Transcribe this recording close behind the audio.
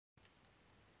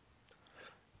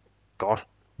Godt.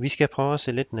 Vi skal prøve at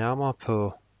se lidt nærmere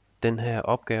på den her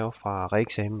opgave fra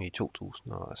reeksamen i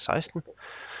 2016,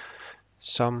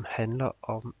 som handler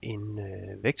om en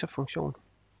vektorfunktion,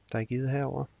 der er givet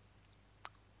herover.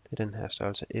 Det er den her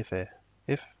størrelse f af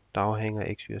f, der afhænger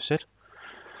af x, y og z,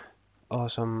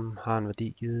 og som har en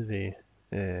værdi givet ved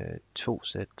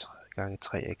 2z gange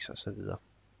 3x osv.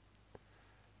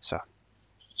 Så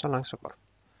langt så godt.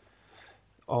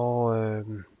 Og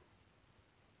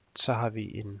så har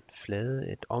vi en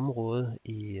flade, et område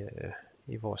i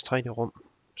vores 3D-rum,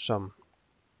 som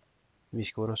vi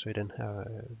skal undersøge den her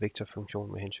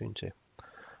vektorfunktion med hensyn til.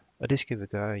 Og det skal vi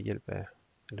gøre i hjælp af,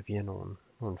 eller via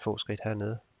nogle få skridt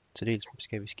hernede. Til dels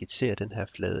skal vi skitsere den her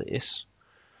flade S,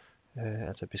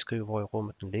 altså beskrive, hvor i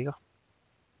rummet den ligger.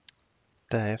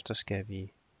 Derefter skal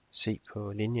vi se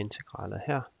på linjeintegralet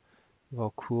her, hvor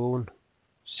kurven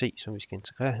C, som vi skal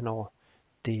integrere henover,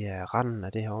 det er randen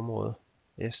af det her område,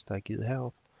 S, der er givet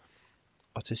heroppe.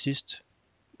 Og til sidst,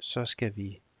 så skal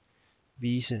vi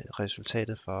vise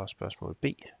resultatet for spørgsmål B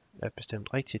er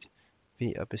bestemt rigtigt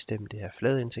ved at bestemme det her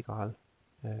fladeintegral,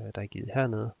 der er givet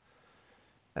hernede.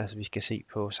 Altså vi skal se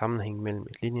på sammenhængen mellem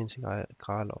et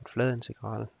linjeintegral og et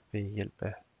fladintegral ved hjælp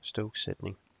af Stokes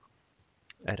sætning,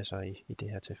 er det så i det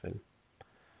her tilfælde.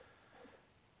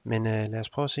 Men lad os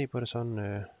prøve at se på det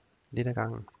sådan lidt ad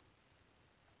gangen.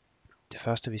 Det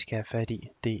første vi skal have fat i,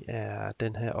 det er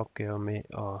den her opgave med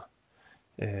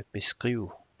at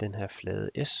beskrive den her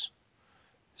flade S.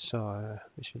 Så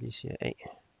hvis vi lige siger A,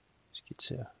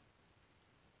 skitserer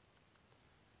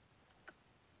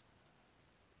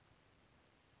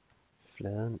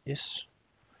fladen S,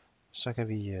 så kan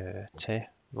vi tage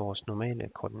vores normale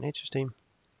koordinatsystem,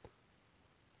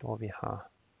 hvor vi har,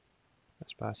 lad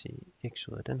os bare sige x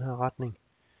ud af den her retning,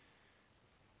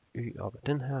 y op af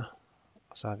den her,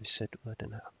 og så har vi z ud af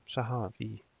den her. Så har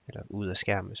vi, eller ud af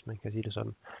skærmen, hvis man kan sige det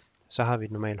sådan, så har vi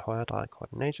et normalt højredrejet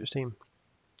koordinatsystem.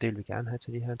 Det vil vi gerne have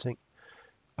til de her ting.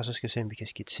 Og så skal vi se, om vi kan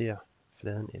skitsere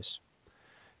fladen S.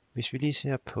 Hvis vi lige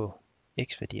ser på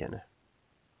x-værdierne,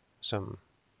 som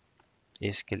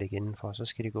S skal ligge indenfor, så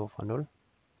skal de gå fra 0,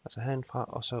 altså herindfra,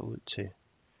 og så ud til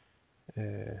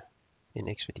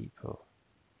en x-værdi på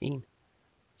 1.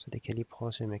 Så det kan jeg lige prøve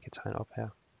at se, om jeg kan tegne op her.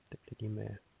 Det bliver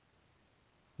lige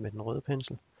med den røde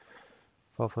pensel.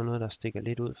 For at få noget, der stikker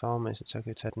lidt ud farvemæssigt, så kan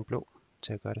vi tage den blå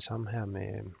til at gøre det samme her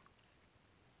med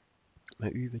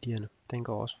y-værdierne. Den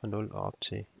går også fra 0 og op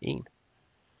til 1.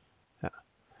 Her.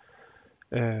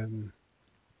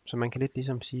 Så man kan lidt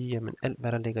ligesom sige, jamen alt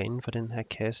hvad der ligger inden for den her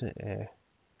kasse af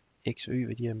x og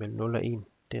y-værdier mellem 0 og 1,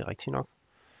 det er rigtigt nok.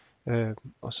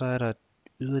 Og så er der et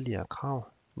yderligere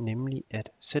krav, nemlig at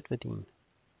z-værdien,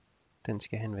 den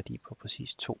skal have en værdi på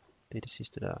præcis 2. Det er det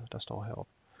sidste, der står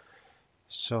heroppe.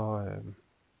 Så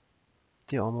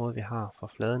det område, vi har for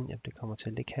fladen, jamen, det kommer til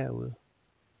at ligge herude.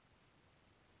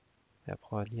 Jeg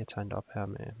prøver lige at tegne det op her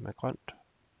med grønt.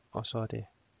 Og så er det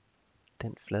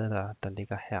den flade, der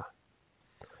ligger her,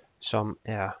 som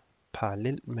er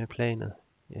parallel med planet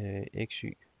xy,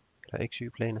 eller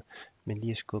xy-planet, men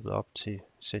lige er skubbet op til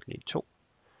z lig 2.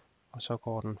 Og så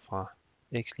går den fra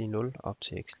x lig 0 op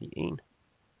til x lig 1,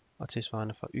 og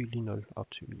tilsvarende fra y lig 0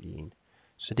 op til y lig 1.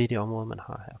 Så det er det område, man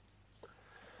har her.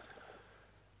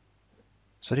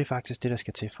 Så det er faktisk det, der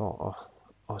skal til for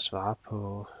at svare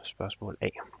på spørgsmål A.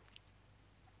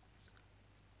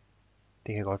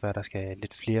 Det kan godt være, der skal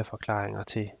lidt flere forklaringer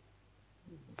til,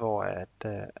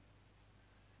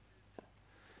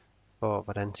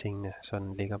 hvordan tingene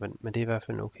sådan ligger, men det er i hvert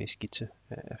fald en okay skitse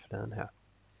af fladen her.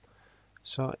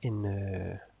 Så en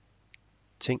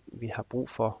ting, vi har brug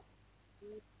for,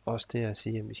 også det at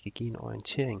sige, at vi skal give en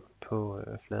orientering på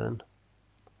fladen.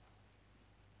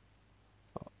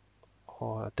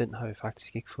 Og den har vi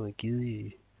faktisk ikke fået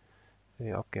givet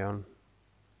i opgaven.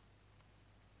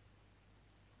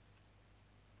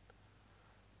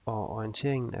 Og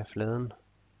orienteringen af fladen,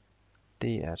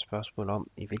 det er et spørgsmål om,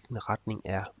 i hvilken retning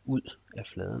er ud af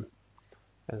fladen.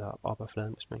 Eller op af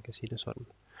fladen, hvis man kan sige det sådan.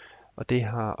 Og det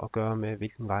har at gøre med,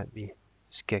 hvilken vej vi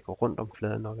skal gå rundt om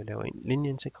fladen, når vi laver en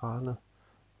linjeintegralet.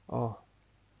 Og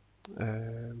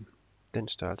den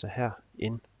størrelse her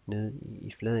ind nede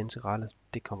i fladeintegralet,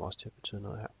 det kommer også til at betyde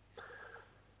noget her.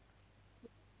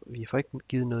 Vi får ikke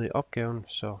givet noget i opgaven,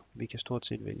 så vi kan stort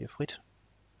set vælge frit.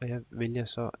 Og jeg vælger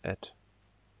så, at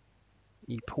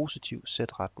i positiv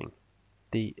z-retning,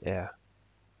 det er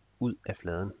ud af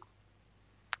fladen.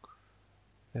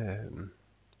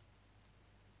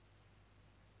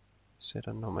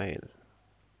 Sætter normal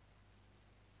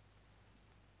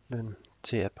løn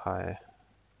til at pege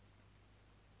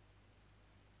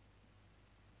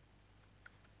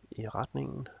i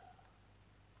retningen.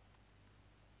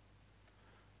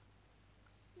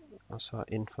 og så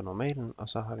n for normalen, og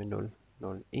så har vi 0,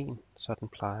 0, 1, så den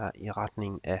plejer i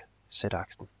retning af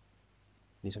z-aksen.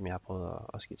 Ligesom jeg har prøvet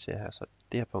at skitsere her. Så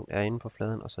det her punkt er inde på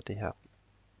fladen, og så det her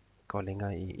går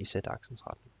længere i z-aksens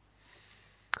retning.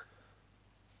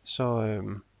 Så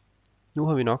nu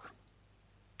har vi nok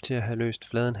til at have løst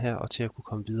fladen her, og til at kunne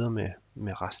komme videre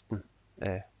med resten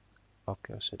af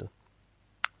opgavesættet.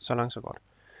 Så langt så godt.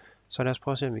 Så lad os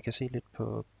prøve at se, om vi kan se lidt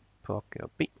på opgave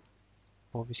B,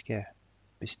 hvor vi skal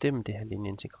bestemme det her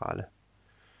linjeintegrale.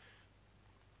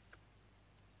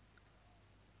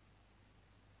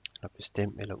 Eller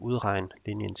bestemme eller udregne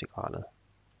linjeintegralet.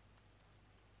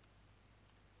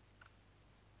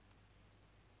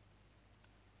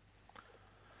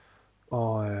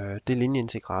 Og det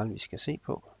linjeintegral, vi skal se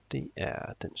på, det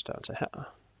er den størrelse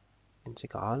her.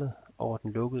 Integralet over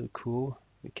den lukkede kurve,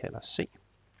 vi kalder C.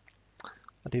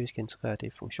 Og det vi skal integrere, det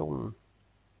er funktionen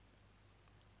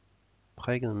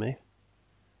prikket med,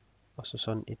 og så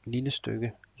sådan et lille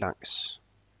stykke langs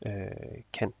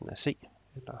kanten af C,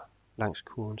 eller langs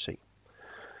kurven C.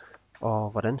 Og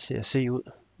hvordan ser C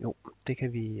ud? Jo, det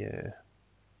kan vi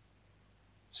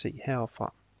se heroppe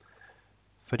fra.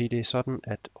 Fordi det er sådan,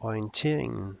 at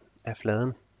orienteringen af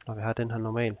fladen, når vi har den her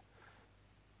normal,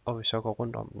 og vi så går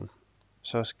rundt om den,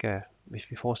 så skal,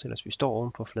 hvis vi forestiller os, at vi står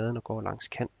oven på fladen og går langs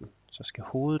kanten, så skal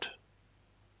hovedet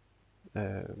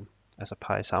altså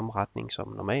pege i samme retning som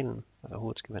normalen. Altså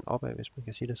hovedet skal vende opad, hvis man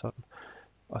kan sige det sådan.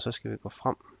 Og så skal vi gå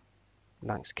frem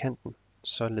langs kanten,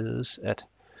 således at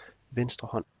venstre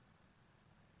hånd.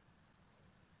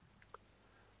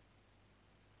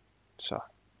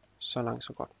 Så langt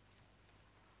så godt.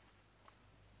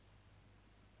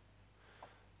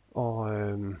 Og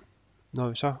når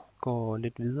vi så går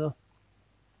lidt videre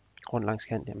rundt langs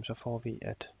kanten, jamen, så får vi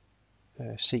at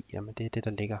se, jamen det er det,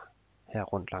 der ligger her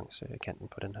rundt langs kanten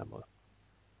på den her måde.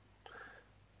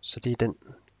 Så det er den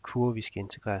kurve, vi skal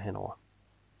integrere henover.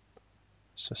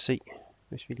 Så se,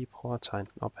 hvis vi lige prøver at tegne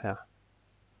den op her,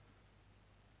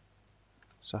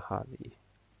 så har vi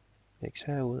x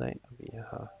herude af, og vi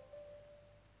har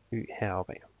y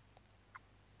heroppe af.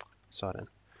 Sådan.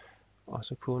 Og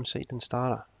så kurven C, den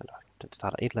starter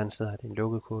et eller andet sted her. Det er en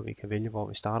lukket kurve, vi kan vælge, hvor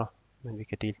vi starter. Men vi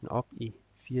kan dele den op i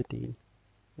 4 dele.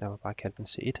 Lad mig bare kalde den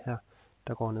C1 her,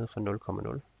 der går ned fra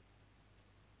 0,0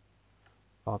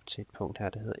 op til et punkt her,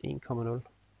 der hedder 1,0.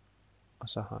 Og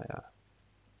så har jeg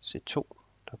C2,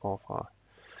 der går fra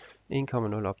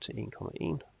 1,0 op til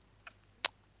 1,1.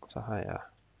 Og så har jeg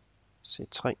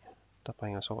C3, der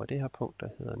bringer os over i det her punkt, der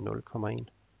hedder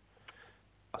 0,1.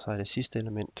 Og så er det sidste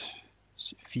element,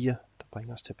 C4, der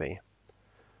bringer os tilbage.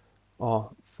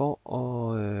 Og for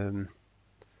at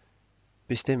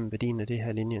bestemme værdien af det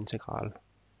her linjeintegral,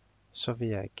 så vil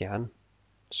jeg gerne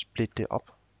splitte det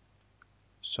op,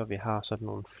 så vi har sådan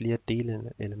nogle flere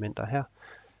delelementer her,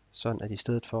 sådan at i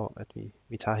stedet for at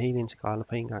vi tager hele integralet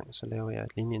på en gang, så laver jeg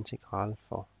et linjeintegral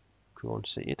for kurven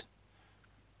C1,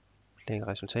 lægger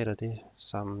resultatet af det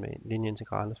sammen med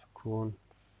linjeintegralet for kurven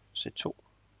C2,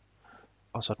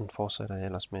 og sådan fortsætter jeg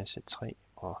ellers med C3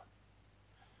 og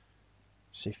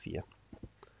C4.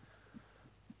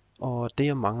 Og det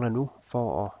jeg mangler nu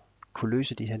for at kunne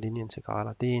løse de her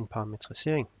linjeintegraler, det er en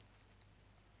parametrisering.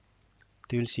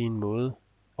 Det vil sige en måde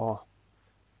at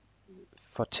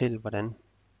fortælle, hvordan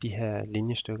de her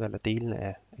linjestykker eller dele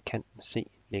af kanten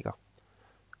C ligger.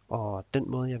 Og den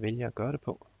måde jeg vælger at gøre det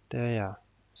på, det er, at jeg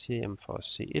siger, at for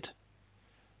C1,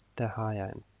 der har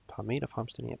jeg en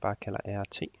parameterfremstilling, jeg bare kalder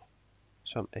RT,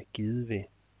 som er givet ved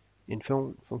en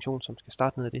funktion, som skal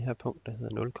starte ned af det her punkt, der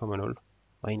hedder 0,0,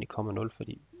 og egentlig 0,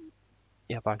 fordi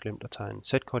jeg har bare glemt at tage en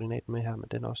z-koordinat med her, men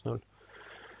den er også 0.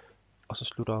 Og så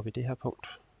slutter op i det her punkt.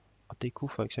 Og det kunne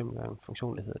for eksempel være en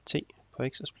funktion, der hedder t på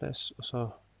x's plads, og så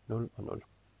 0 og 0.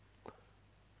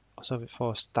 Og så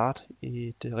for at starte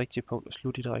i det rigtige punkt og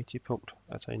slutte i det rigtige punkt,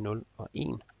 altså i 0 og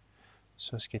 1,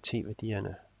 så skal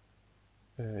t-værdierne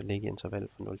ligge i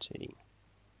intervallet fra 0 til 1.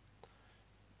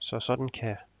 Så sådan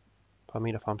kan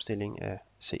parameterfremstilling af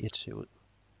C1 se ud.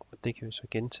 Og det kan vi så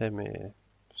gentage med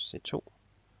C2,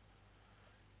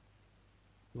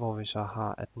 hvor vi så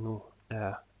har, at nu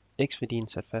er x-værdien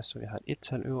sat fast, så vi har et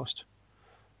 1-tal øverst,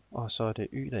 og så er det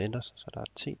y, der ændrer sig, så der er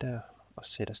t der, og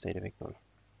z er stadigvæk 0.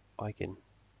 Og igen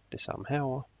det samme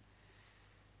herover.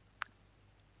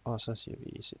 Og så siger vi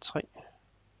i C3,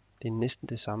 det er næsten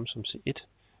det samme som C1,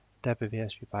 der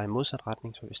bevæger vi bare i modsat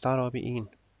retning, så vi starter op i 1,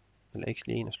 eller x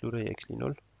lige 1 og slutter i x lige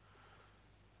 0.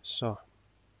 Så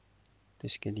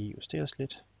det skal lige justeres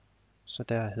lidt. Så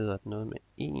der hedder det noget med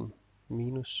 1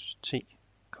 minus t,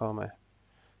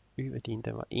 y-værdien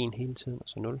der var 1 hele tiden, og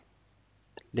så 0.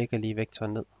 Lægger lige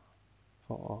vektoren ned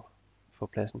for at få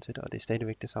pladsen til det, og det er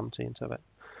stadigvæk det samme til interval.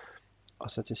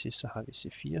 Og så til sidst så har vi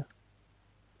C4.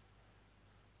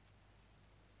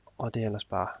 Og det er ellers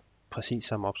bare præcis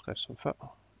samme opskrift som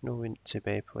før. Nu er vi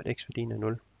tilbage på, at x-værdien er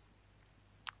 0,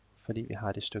 fordi vi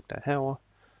har det stykke, der er herovre.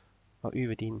 Og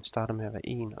y-værdien starter med at være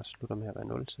 1 og slutter med at være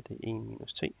 0, så det er 1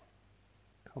 minus t,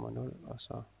 kommer 0, og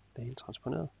så det hele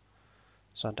transponeret.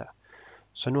 Sådan der.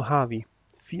 Så nu har vi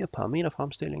 4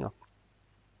 parameterfremstillinger,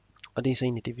 og det er så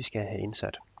egentlig det, vi skal have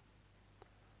indsat.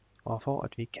 Og for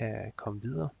at vi kan komme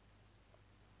videre,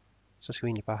 så skal vi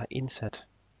egentlig bare have indsat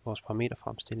vores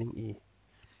parameterfremstilling i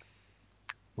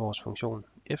vores funktion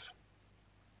f,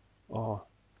 og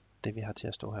det vi har til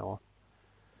at stå herovre,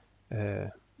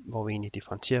 hvor vi egentlig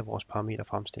differentierer vores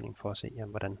parameterfremstilling for at se, jamen,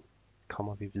 hvordan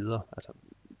kommer vi videre, altså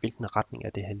hvilken retning er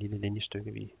det her lille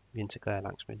linjestykke, vi integrerer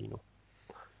langs med lige nu.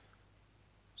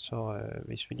 Så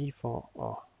hvis vi lige får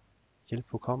at hjælpe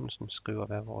hukommelsen, skriver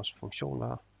hvad vores funktion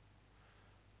var,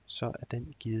 så er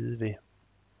den givet ved,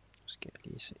 nu skal jeg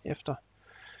lige se efter,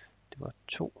 det var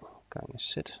 2 gange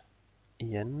z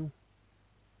i anden,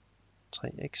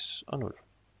 3x og 0.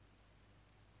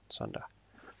 Sådan der.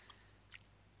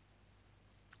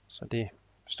 Så det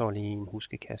står lige i en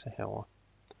huskekasse herover.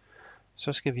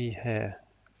 Så skal vi have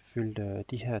fyldt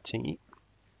de her ting i.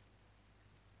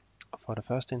 Og for det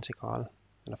første integral,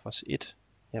 eller for 1,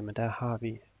 jamen der har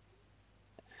vi,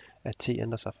 at t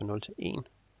ændrer sig fra 0 til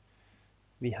 1.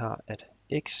 Vi har, at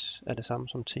x er det samme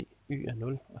som t, y er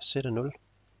 0 og z er 0.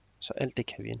 Så alt det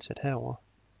kan vi indsætte herover.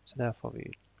 Så der får vi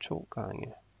 2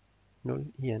 gange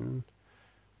 0 i anden,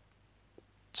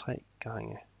 3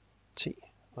 gange t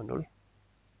og 0.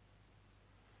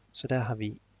 Så der har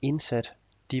vi indsat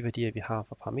de værdier, vi har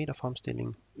for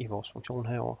parameterfremstillingen i vores funktion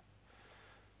herover.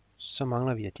 Så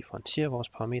mangler vi at differentiere vores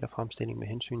parameterfremstilling med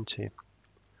hensyn til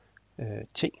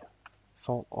t,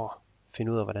 for at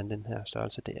finde ud af, hvordan den her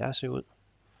størrelse dr ser ud.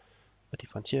 Og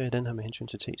differentierer jeg den her med hensyn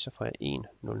til t, så får jeg 1,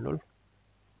 0, 0.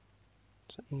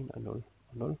 Så 1 og 0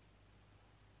 og 0.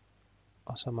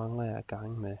 Og så mangler jeg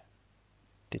gange med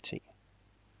dt.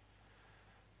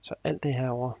 Så alt det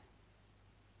herover,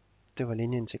 det var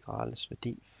linjeintegralets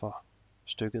værdi for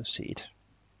stykket C1.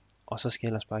 Og så skal jeg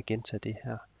ellers bare gentage det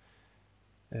her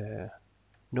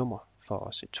nummer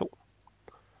for C2,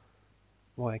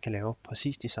 hvor jeg kan lave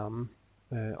præcis de samme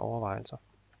overvejelser.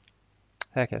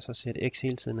 Her kan jeg så sætte x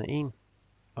hele tiden er 1,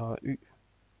 og y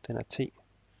den er t,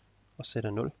 og z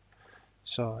er 0.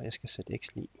 Så jeg skal sætte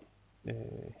x lig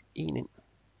 1 ind,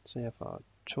 så jeg får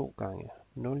 2 gange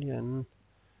 0 i anden,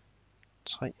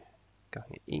 3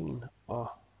 gange 1 og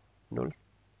 0.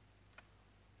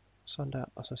 Sådan der,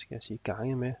 og så skal jeg sige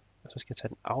gange med, og så skal jeg tage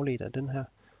den afledte af den her.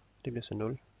 Det bliver så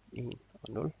 0, 1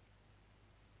 og 0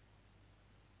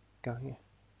 gange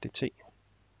dt.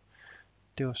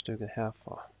 Det var stykket her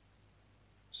for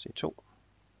C2.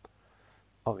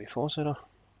 Og vi fortsætter,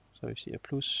 så vi siger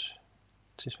plus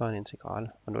tilsvarende integral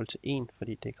fra 0 til 1,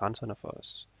 fordi det er grænserne for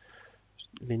os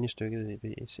linjestykket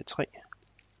ved C3.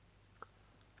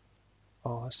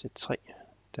 Og C3,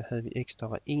 der havde vi x, der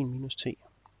var 1 minus t.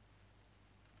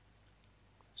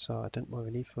 Så den må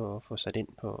vi lige få sat ind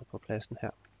på pladsen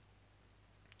her.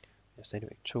 Jeg er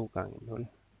stadigvæk 2 gange 0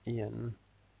 i anden,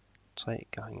 3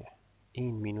 gange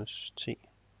 1 minus t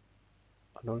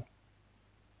og 0.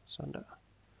 Sådan der.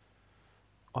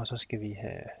 Og så skal vi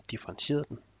have differentieret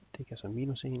den. Det kan så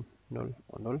minus 1, 0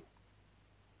 og 0.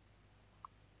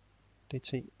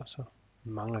 dt, og så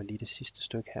mangler vi lige det sidste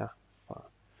stykke her fra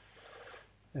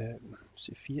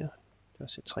C4. Det var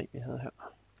C3, vi havde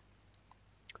her.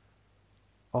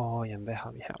 Og jamen, hvad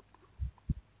har vi her?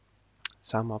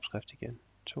 Samme opskrift igen.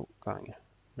 2 gange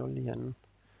 0 i anden.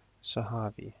 Så har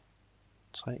vi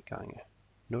 3 gange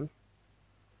 0.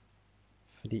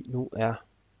 Fordi nu er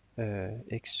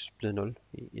x blevet 0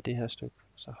 i det her stykke.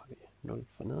 Så har vi 0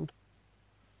 for neden.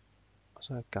 Og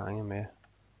så gange med,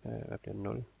 hvad bliver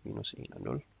 0 minus 1 og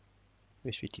 0.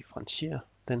 Hvis vi differentierer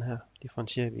den her,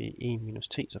 differentierer vi 1 minus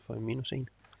t, så får vi minus 1.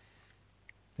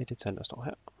 Det er det tal, der står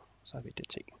her. Så har vi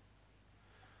dt.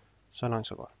 Så langt,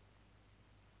 så godt.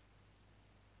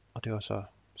 Og det var så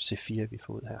C4, vi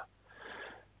får ud her.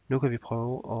 Nu kan vi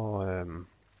prøve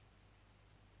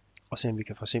at se, om vi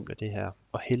kan forsimple det her.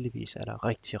 Og heldigvis er der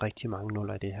rigtig, rigtig mange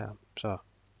nuller i det her. Så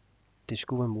det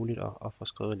skulle være muligt at få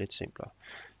skrevet lidt simplere.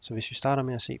 Så hvis vi starter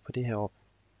med at se på det her op,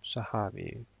 så har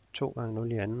vi 2 gange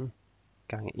 0 i anden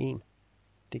gange 1,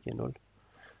 det giver 0.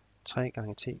 3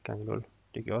 gange t gange 0,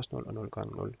 det giver også 0, og 0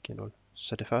 gange 0 giver 0.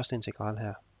 Så det første integral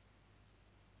her,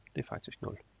 det er faktisk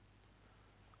 0.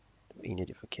 Det var egentlig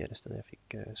det forkerte sted, jeg fik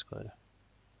skrevet det.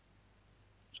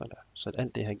 Sådan der. Så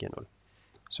alt det her giver 0.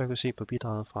 Så kan vi se på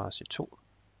bidraget fra C2.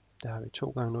 Der har vi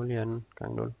 2 gange 0 i anden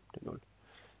gange 0, det er 0.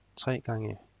 3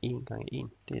 gange 1 gange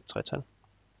 1, det er et tretal.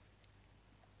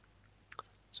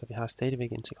 Så vi har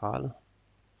stadigvæk integralet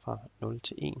fra 0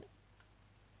 til 1.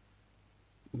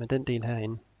 Men den del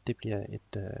herinde, det bliver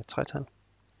et tretal.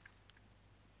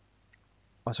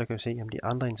 Og så kan vi se, at de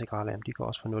andre integraler, de går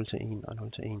også fra 0 til 1 og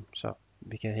 0 til 1. Så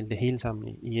vi kan hælde det hele sammen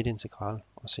i et integral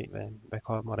og se, hvad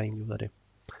kommer der egentlig ud af det.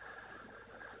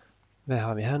 Hvad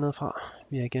har vi hernede fra?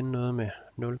 Vi har igen noget med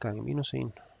 0 gange minus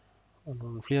 1 og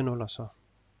nogle flere nuller, så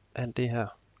alt det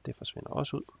her, det forsvinder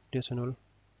også ud, bliver til 0.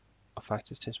 Og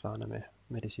faktisk tilsvarende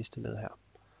med det sidste led her.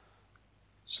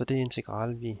 Så det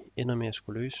integral, vi ender med at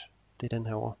skulle løse, det er den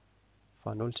her over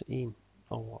fra 0 til 1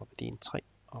 over værdien 3,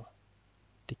 og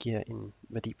det giver en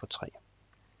værdi på 3.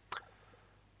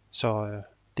 Så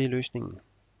det er løsningen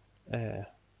af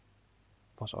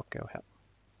vores opgave her.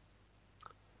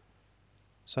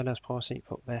 Så lad os prøve at se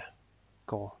på, hvad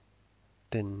går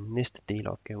den næste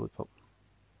delopgave ud på.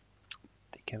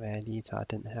 Det kan være, at jeg lige tager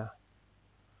den her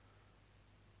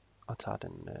og tager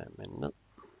den med ned.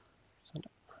 Sådan der.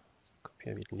 Så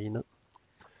kopierer vi den lige ned.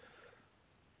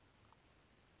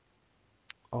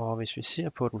 Og hvis vi ser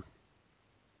på den,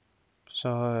 så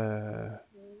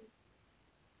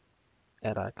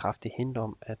er der et kraftigt hint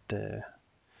om,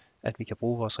 at vi kan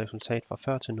bruge vores resultat fra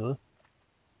før til noget.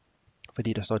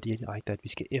 Fordi der står direkte, at vi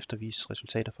skal eftervise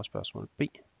resultater fra spørgsmål B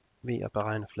ved at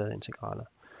beregne flade integraler.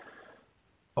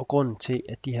 Og grunden til,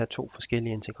 at de her to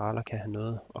forskellige integraler kan have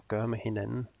noget at gøre med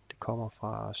hinanden, det kommer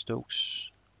fra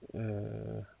Stokes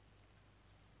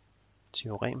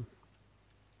teorem,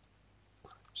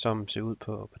 som ser ud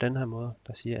på den her måde,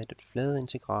 der siger, at et flade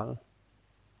integral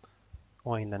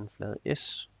over en eller anden flade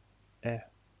S af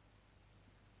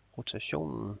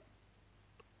rotationen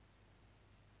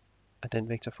af den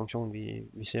vektorfunktion,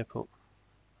 vi ser på,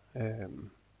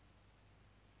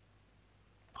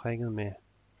 prikket med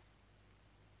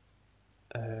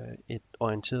et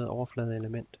orienteret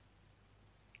overfladeelement,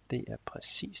 det er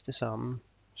præcis det samme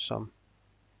som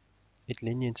et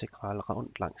linjeintegral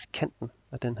rundt langs kanten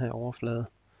af den her overflade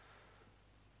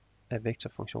af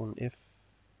vektorfunktionen f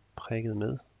prikket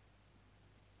med,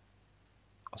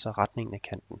 og så retningen af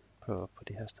kanten på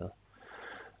det her sted.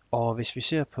 Og hvis vi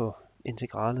ser på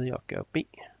integralet i opgave B,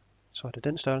 så er det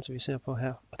den størrelse, vi ser på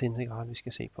her, og det integral, vi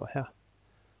skal se på her,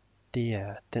 det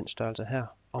er den størrelse her,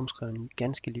 omskrevet en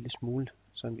ganske lille smule,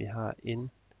 som vi har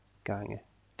n gange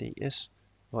ds,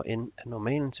 hvor n er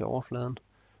normalen til overfladen,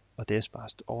 og ds bare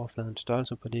overfladens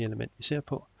størrelse på det element, vi ser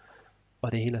på,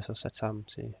 og det hele er så sat sammen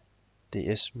til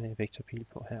ds med vektorpil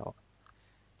på heroppe.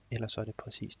 Ellers så er det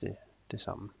præcis det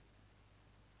samme.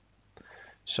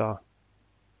 Så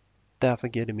derfor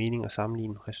giver det mening at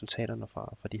sammenligne resultaterne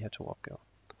fra de her to opgaver.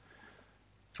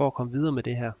 For at komme videre med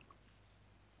det her,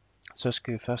 så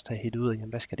skal vi først have helt ud af,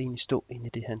 hvad skal det egentlig stå inde i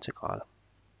det her integral.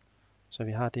 Så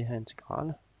vi har det her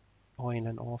integrale over en eller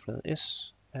anden overflade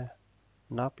S af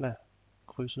nabla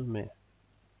krydset med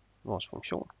vores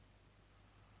funktion.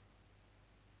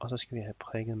 Og så skal vi have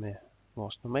prikket med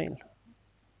vores normal.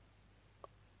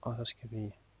 Og så skal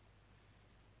vi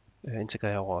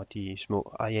integrere over de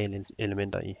små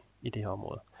arealelementer i det her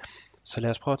område. Så lad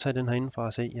os prøve at tage den her indenfor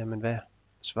og se, jamen hvad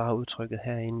svarer udtrykket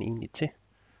herinde egentlig til.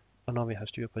 Og når vi har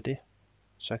styr på det,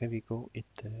 så kan vi gå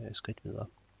et skridt videre.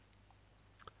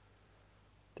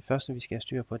 Det første vi skal have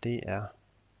styr på, det er,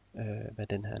 hvad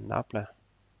den her nabla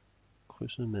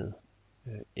krydset med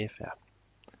f er.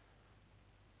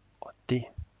 Og det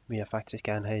vil jeg faktisk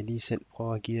gerne have, lige selv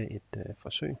prøve at give et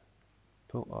forsøg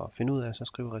på at finde ud af, så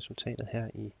skrive resultatet her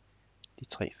i de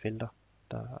 3 felter,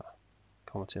 der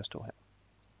kommer til at stå her.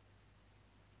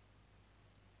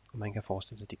 Og man kan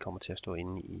forestille sig, at de kommer til at stå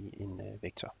inde i en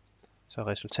vektor. Så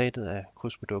resultatet af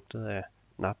krydsproduktet af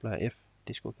nabla og f,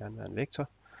 det skulle gerne være en vektor.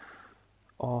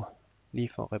 Og lige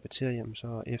for at repetere, jamen,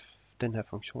 så er f den her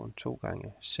funktion 2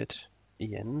 gange z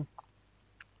i anden,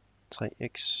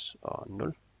 3x og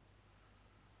 0.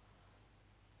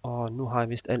 Og nu har jeg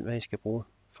vist alt, hvad I skal bruge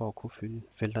for at kunne fylde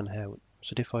felterne herud.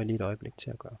 Så det får jeg lige et øjeblik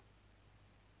til at gøre.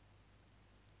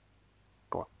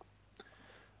 Godt.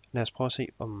 Lad os prøve at se,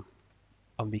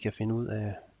 om vi kan finde ud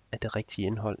af det rigtige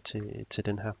indhold til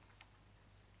den her.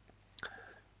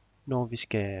 Når vi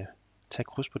skal tage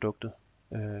krydsproduktet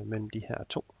mellem de her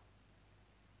to.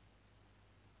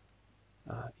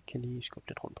 Vi kan lige skubbe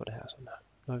lidt rundt på det her. Sådan her.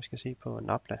 Når vi skal se på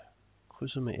nabla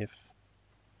krydset med f,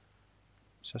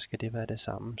 så skal det være det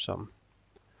samme som,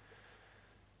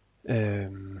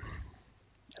 eller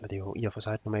det er jo i og for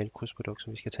sig et normalt krydsprodukt,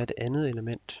 så vi skal tage det andet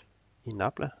element i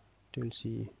nabla, det vil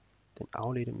sige den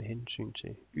afledte med hensyn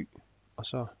til y, og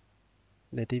så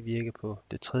lad det virke på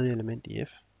det tredje element i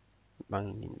f,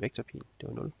 mangler en vektorpil, det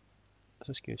var 0, og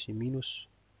så skal vi sige minus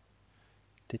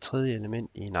det tredje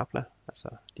element i nabla, altså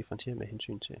differentiere med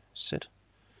hensyn til z.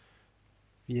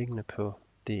 virkende på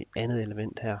det andet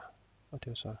element her, og det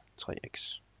var så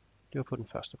 3x. Det var på den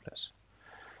første plads.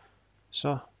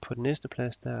 Så på den næste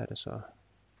plads, der er det så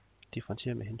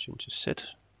differentiere med hensyn til z,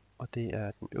 og det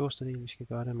er den øverste del, vi skal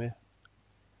gøre det med.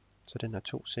 Så den er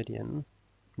 2 z i anden,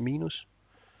 minus,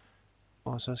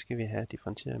 og så skal vi have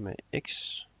differentieret med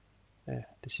x af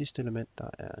det sidste element, der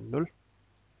er 0,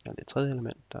 eller det tredje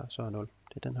element, der så er 0,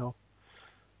 det er den her.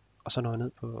 Og så når jeg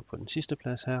ned på den sidste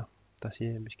plads her, der siger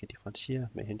jeg, at vi skal differentiere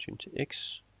med hensyn til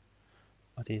x,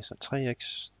 og det er så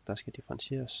 3x, der skal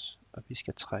differentieres, og vi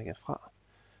skal trække fra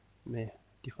med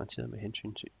differentieret med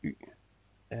hensyn til y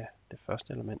af det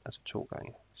første element, altså 2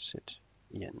 gange z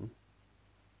i anden.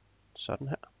 Sådan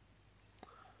her.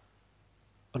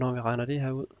 Og når vi regner det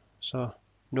her ud, så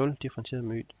 0 differentieret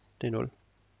med y, det er 0,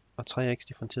 og 3x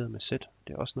differentieret med z,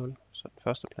 det er også 0, så den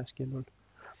første plads giver 0.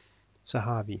 Så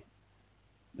har vi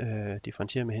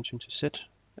differentieret med hensyn til z,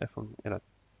 eller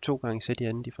 2 gange z i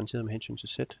anden differentieret med hensyn til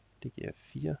z, det giver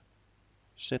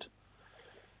 4z,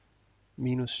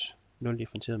 minus 0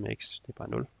 differentieret med x, det er bare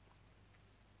 0.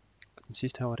 Og den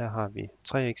sidste herovre, der har vi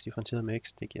 3x differentieret med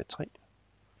x, det giver 3.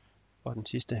 Og den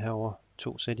sidste herovre,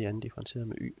 2z i anden differentieret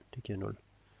med y, det giver 0.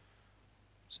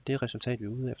 Så det er resultat, vi er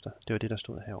ude efter. Det var det, der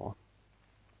stod herovre.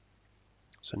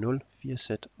 Så 0,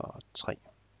 4z og 3.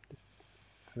 Det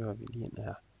fører vi lige ind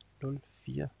her. 0,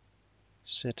 4,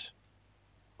 z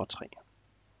og 3.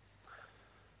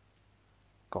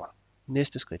 Godt.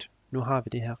 Næste skridt. Nu har vi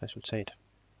det her resultat.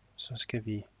 Så skal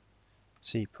vi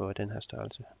se på den her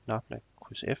størrelse. Nabla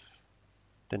kryds f.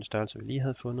 Den størrelse, vi lige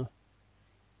havde fundet.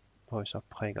 Hvor vi så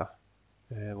prikker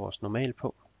vores normal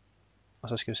på. Og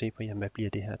så skal vi se på, jamen, hvad bliver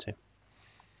det her til.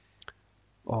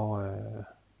 Og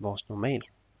vores normal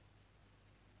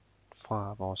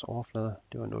fra vores overflade,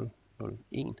 det var 0, 0,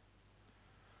 1.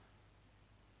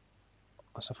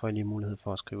 Og så får jeg lige mulighed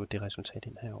for at skrive det resultat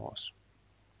ind her også.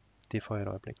 Det får jeg et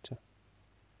øjeblik til.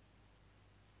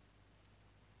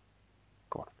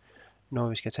 Godt. Når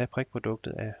vi skal tage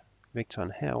prikproduktet af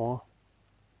vektoren herover,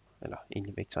 eller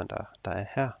egentlig vektoren, der er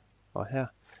her og her,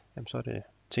 jamen så er det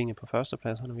tingene på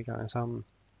førstepladserne, vi ganger sammen,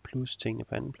 plus tingene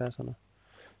på andenpladserne,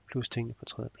 plus tingene på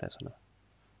tredjepladserne.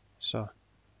 Så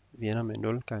vi ender med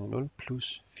 0 gange 0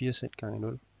 plus 4z gange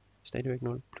 0, stadigvæk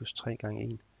 0, plus 3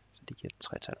 gange 1, så det giver et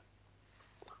 3-tal.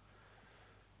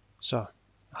 Så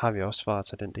har vi også svaret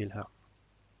til den del her.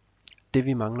 Det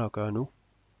vi mangler at gøre nu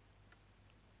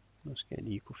skal jeg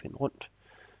lige kunne finde rundt,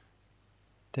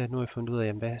 det er, at nu har jeg fundet ud af,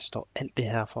 jamen, hvad står alt det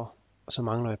her for, og så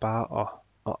mangler jeg bare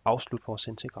at afslutte vores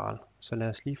integral. Så lad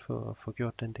os lige få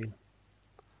gjort den del.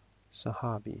 Så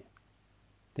har vi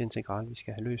det integral, vi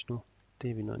skal have løst nu. Det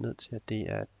er vi nået ned til, at det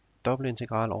er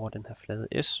dobbeltintegral over den her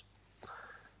flade s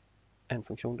af en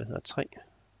funktion, der hedder 3.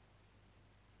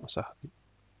 Og så har vi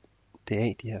det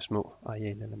af de her små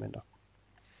arealelementer.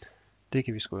 Det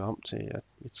kan vi skrive om til, at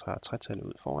vi tager 3-tallet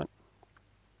ud foran.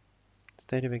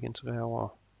 Stadigvæk integrere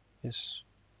over s,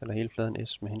 eller hele fladen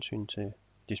s med hensyn til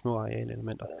de små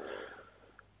arealelementer.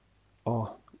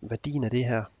 Og værdien af det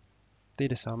her, det er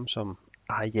det samme som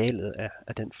arealet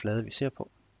af den flade, vi ser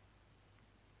på.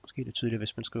 Måske er det tydeligt,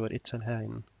 hvis man skriver et 1-tal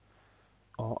herinde.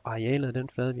 Og arealet af den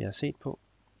flade, vi har set på,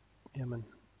 jamen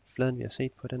fladen, vi har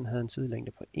set på, den havde en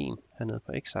sidelængde på 1 hernede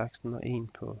på x-aksen og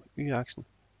 1 på y-aksen.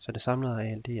 Så det samlede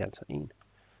areal, det er altså 1.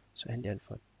 Så alt i alt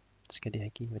skal det have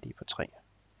givet en værdi på 3.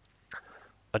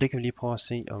 Og det kan vi lige prøve at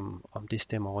se, om det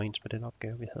stemmer overens med den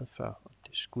opgave, vi havde før. Og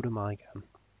det skulle det meget gerne.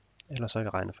 Ellers så har vi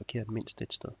regnet forkert mindst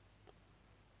et sted.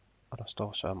 Og der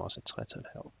står så også et 3-tal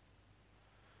heroppe.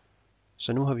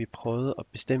 Så nu har vi prøvet at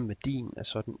bestemme værdien af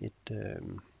sådan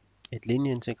et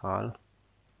linjeintegral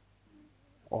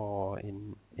og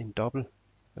en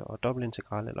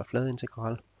dobbeltintegral eller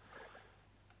fladintegral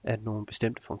af nogle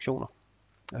bestemte funktioner.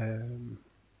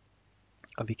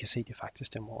 Og vi kan se, at det faktisk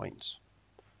stemmer overens.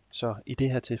 Så i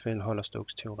det her tilfælde holder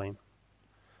Stokes teorem.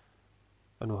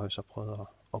 Og nu har vi så prøvet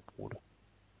at bruge det.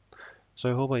 Så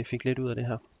jeg håber, I fik lidt ud af det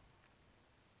her.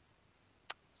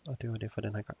 Og det var det for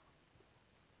den her gang.